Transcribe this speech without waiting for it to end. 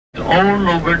all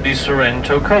over the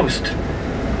Sorrento coast.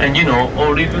 And you know,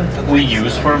 olive we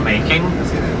use for making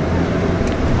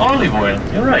olive oil,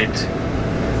 you're right.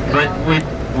 But with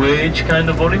which kind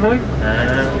of olive oil?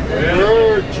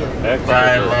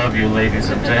 I love you, ladies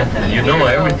and gentlemen, you know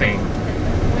everything.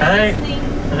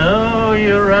 Oh,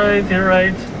 you're right, you're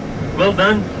right. Well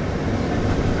done.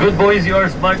 Good boys, you are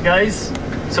smart guys.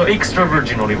 So extra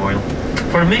virgin olive oil.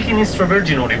 For making extra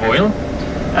virgin olive oil,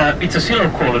 it's a silver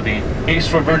quality.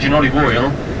 Extra virgin olive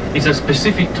oil is a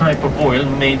specific type of oil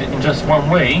made in just one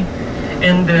way,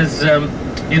 and there's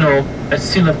you know, a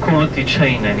seal of quality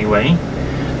chain anyway.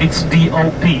 It's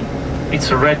DOP. It's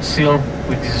a red seal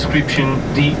with the description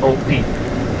DOP,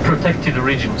 protected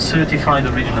origin, certified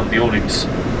origin of the olives.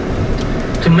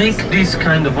 To make this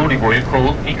kind of olive oil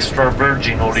called extra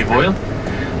virgin olive oil,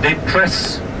 they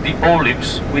press the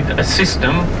olives with a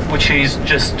system which is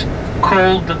just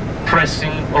cold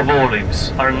pressing of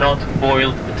olives, are not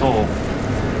boiled at all,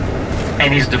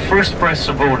 and is the first press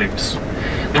of olives.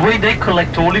 The way they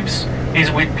collect olives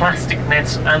is with plastic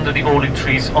nets under the olive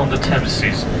trees on the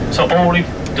terraces, so olives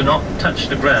do not touch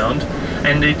the ground,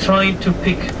 and they try to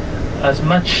pick as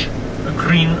much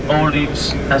green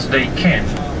olives as they can,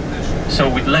 so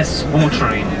with less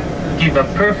watering, give a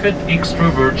perfect extra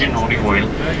virgin olive oil.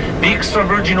 The extra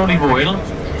virgin olive oil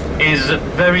is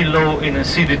very low in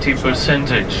acidity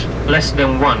percentage, less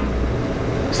than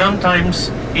 1, sometimes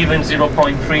even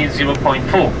 0.3,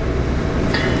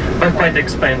 0.4, but quite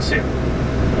expensive.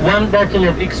 One bottle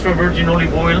of extra virgin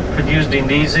olive oil produced in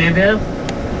this area,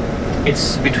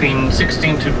 it's between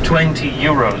 16 to 20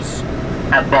 euros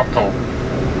a bottle.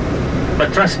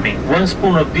 But trust me, 1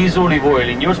 spoon of this olive oil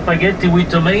in your spaghetti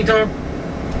with tomato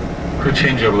could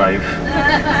change your life.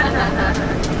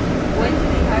 When do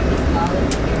they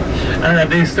harvest olives?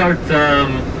 They start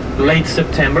late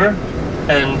September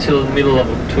until middle of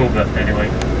October anyway.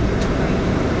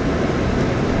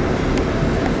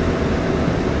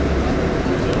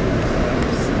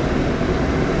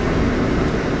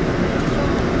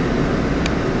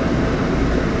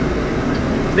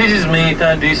 This is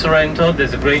Meta di Sorrento.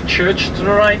 There's a great church to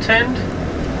the right hand.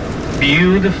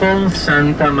 Beautiful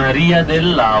Santa Maria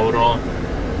del Lauro.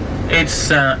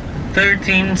 It's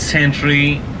 13th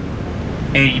century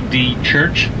AD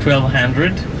church,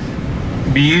 1200.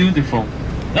 Beautiful.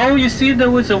 Oh, you see,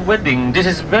 there was a wedding. This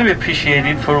is very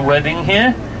appreciated for a wedding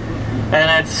here,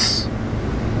 and it's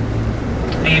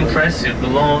impressive, the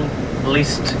long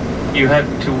list you have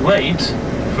to wait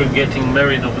for getting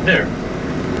married over there.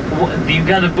 You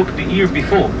gotta book the year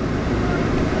before.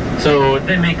 So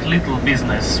they make little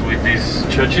business with these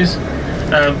churches.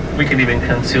 We can even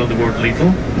conceal the word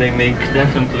little. They make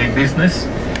definitely business.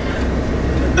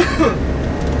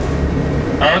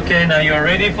 Okay, now you're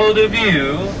ready for the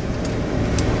view.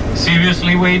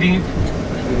 Seriously waiting.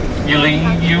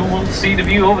 You will see the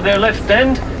view over there left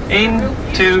hand in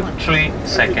 2, 3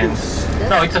 seconds.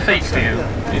 No, it's a fake view.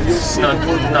 It's not,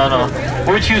 no.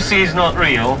 What you see is not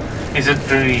real. It's a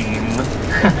dream.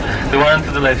 The one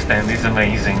to the left hand is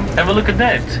amazing. Have a look at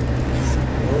that.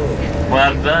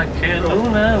 Guarda che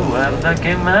luna, guarda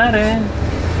che mare.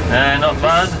 Not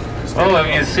bad. Oh, have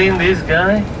you seen this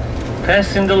guy?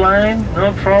 Passing the line,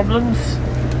 no problems.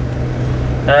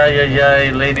 Ay,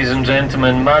 ladies and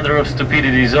gentlemen, mother of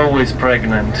stupidity is always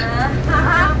pregnant.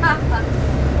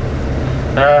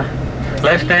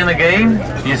 Left hand again,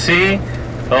 you see?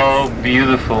 Oh,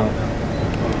 beautiful.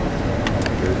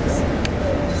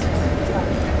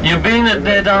 You've been at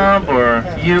Dead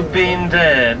Harbor, you've been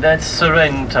there, that's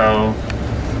Sorrento.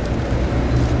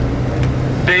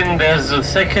 Then there's a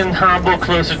second harbor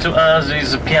closer to us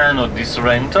is Piano di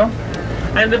Sorrento,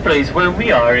 and the place where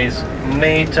we are is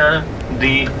Meta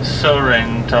di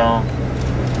Sorrento.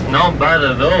 Not bad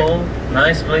at all,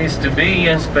 nice place to be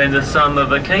and spend a summer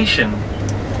vacation.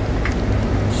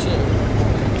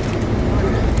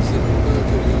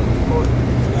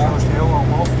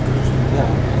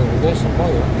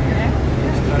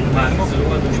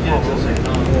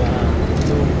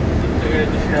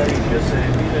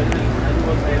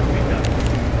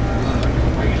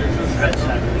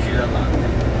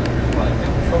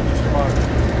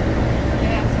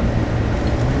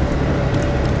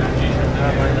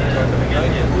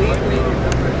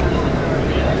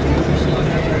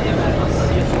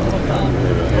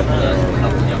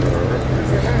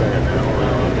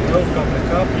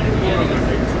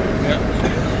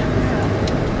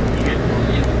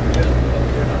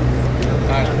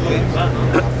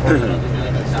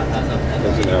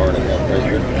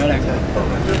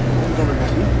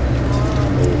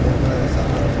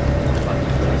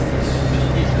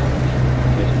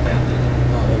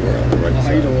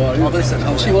 Okay,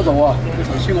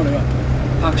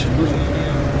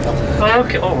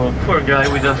 oh, poor guy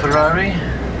with a Ferrari.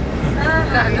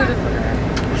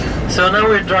 So now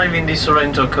we're driving the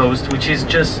Sorrento coast, which is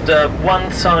just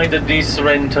one side of the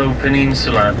Sorrento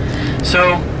Peninsula.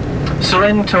 So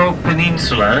Sorrento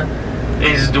Peninsula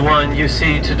is the one you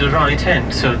see to the right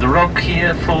hand. So the rock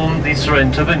here formed the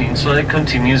Sorrento Peninsula. It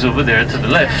continues over there to the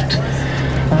left.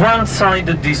 One side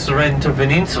of the Sorrento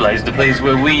Peninsula is the place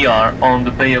where we are on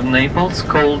the Bay of Naples,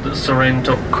 called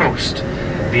Sorrento Coast.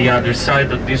 The other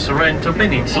side of the Sorrento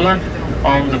Peninsula,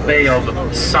 on the Bay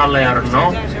of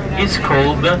Salerno, is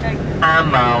called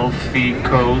Amalfi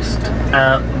Coast.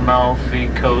 Amalfi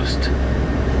Coast.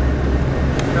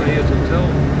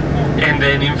 And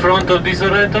then in front of the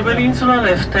Sorrento Peninsula,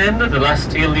 left hand, the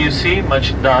last hill you see,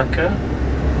 much darker,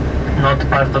 not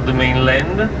part of the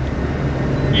mainland.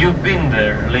 You've been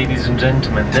there, ladies and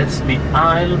gentlemen. That's the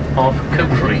Isle of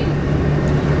Capri.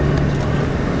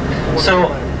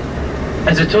 So,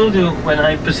 as I told you when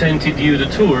I presented you the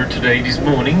tour today, this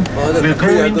morning, we're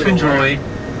going to enjoy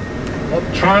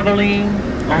traveling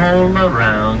all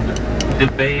around the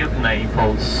Bay of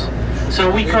Naples. So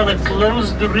we're gonna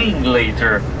close the ring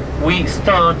later. We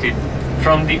started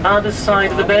from the other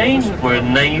side of the bay, where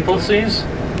Naples is.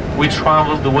 We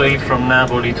traveled the way from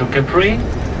Napoli to Capri.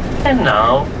 And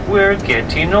now we're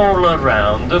getting all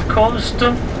around the coast,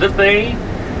 the bay,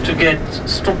 to get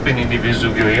stopping in the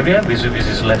Vesuvio area. Vesuvius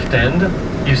is left hand.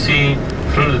 You see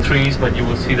through the trees, but you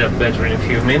will see that better in a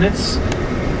few minutes.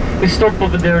 We stop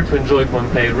over there to enjoy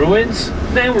Pompeii ruins.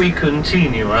 Then we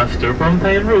continue after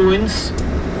Pompeii ruins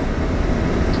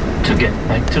to get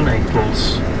back to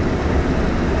Naples.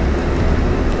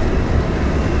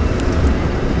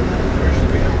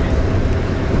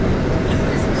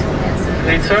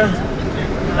 Pizza?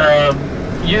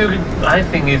 I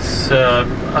think it's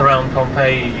around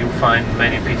Pompeii you find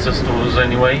many pizza stores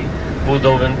anyway, wood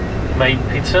oven made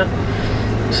pizza.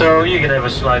 So you can have a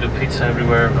slide of pizza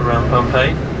everywhere around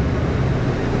Pompeii.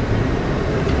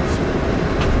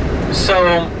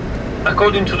 So,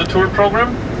 according to the tour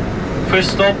program,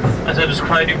 first stop, as I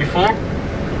described you before,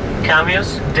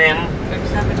 Camias, then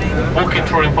walking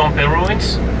tour in Pompeii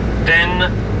ruins,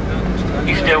 then,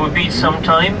 if there will be some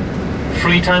time,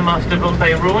 free time after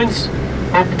Pompeii ruins,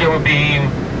 hope there will be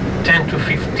 10 to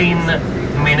 15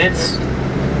 minutes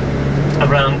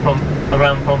around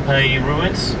Pompeii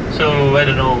ruins. So I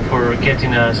don't know, for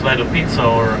getting a slide of pizza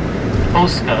or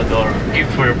postcard or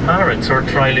gift for your parents, or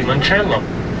try limoncello.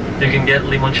 You can get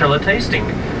limoncello tasting.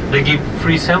 They give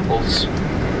free samples.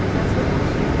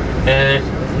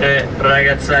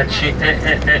 Ragazzacci,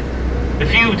 a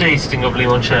few tasting of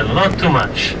limoncello, not too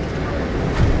much.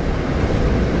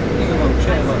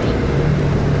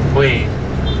 Wait,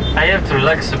 I have to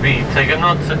relax a bit. I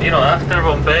cannot, after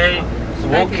Pompeii,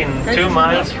 walking 2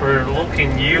 miles for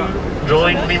looking you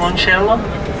drawing limoncello?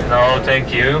 No,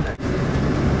 thank you.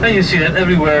 And you see that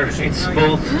everywhere it's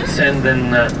both sand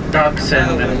and dark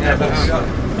sand and pebbles.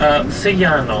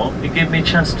 Seiano, it gave me a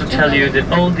chance to tell you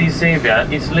that all this area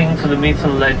is linked to the myth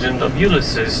and legend of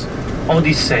Ulysses,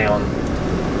 Odysseon.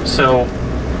 So,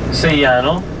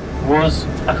 Seiano was,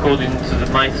 according to the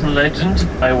myth and legend,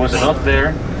 I was not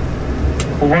there,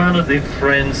 one of the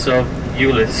friends of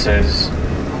Ulysses.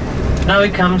 Now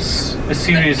it comes a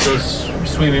series of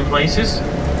swimming places.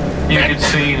 You can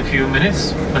see in a few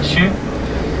minutes, that's you.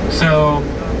 So,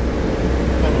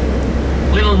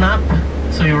 little nap,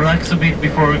 so you relax a bit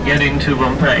before getting to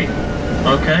Pompeii.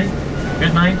 Okay?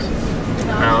 Good night?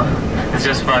 No, it's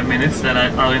just 5 minutes, then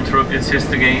I'll interrupt your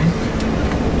siesta again.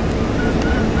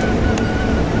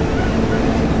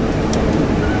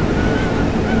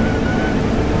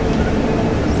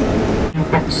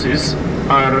 Boxes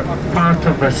are part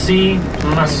of a sea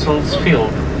mussels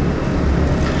field.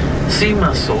 Sea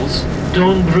mussels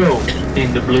don't grow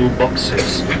in the blue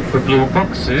boxes. The blue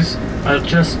boxes are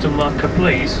just to mark a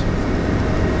place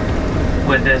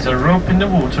where there's a rope in the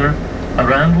water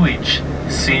around which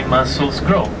sea mussels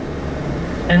grow.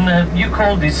 And you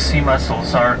call these sea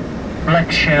mussels are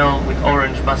black shell with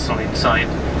orange mussel inside,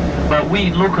 but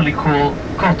we locally call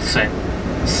Jkhc,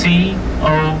 C-O-Z-Z-E.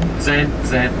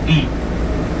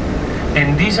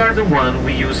 And these are the one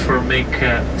we use for make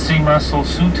sea mussel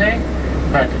sauté,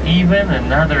 but even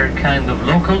another kind of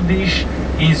local dish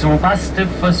is pasta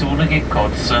fagioli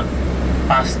Jkhc,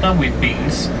 pasta with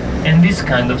beans and this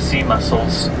kind of sea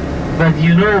mussels. But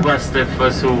you know pasta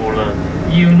fagioli,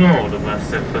 you know the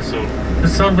pasta fagioli. The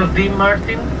song of Dean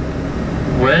Martin?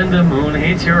 When the moon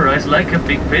hits your eyes like a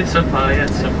big pizza pie at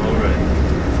Samore.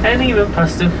 And even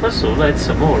pasta fagioli at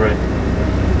Samore.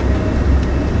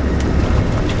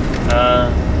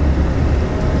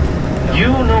 You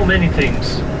know many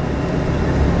things,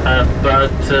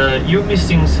 but you're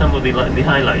missing some of the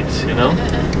highlights, you know?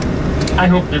 I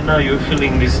hope that now you're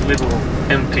filling these little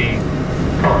empty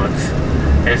parts,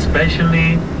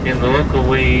 especially in the local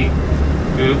way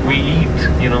we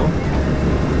eat, you know?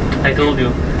 I told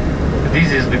you,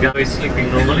 this is the guy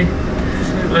sleeping normally.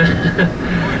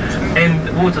 And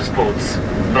water sports,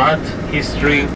 but history